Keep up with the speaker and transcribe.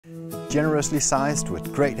generously sized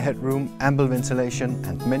with great headroom, ample ventilation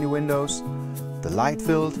and many windows, the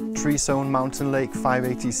light-filled, tree-zone mountain lake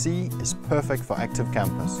 580C is perfect for active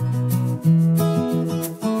campers.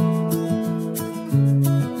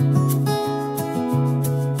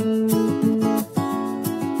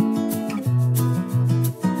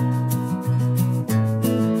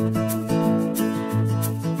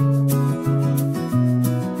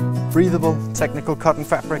 Breathable technical cotton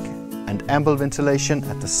fabric and ample ventilation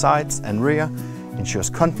at the sides and rear ensures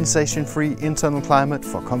condensation-free internal climate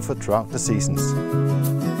for comfort throughout the seasons.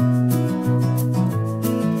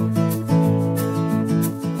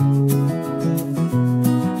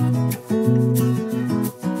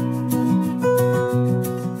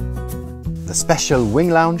 The special wing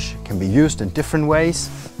lounge can be used in different ways,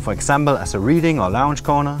 for example as a reading or lounge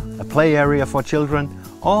corner, a play area for children,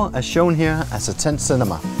 or as shown here as a tent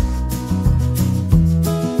cinema.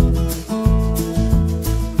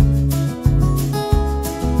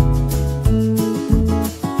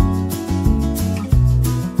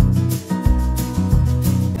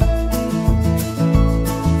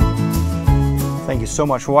 Thank you so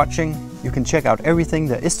much for watching. You can check out everything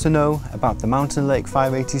there is to know about the Mountain Lake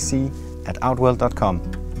 580C at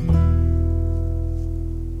outwell.com.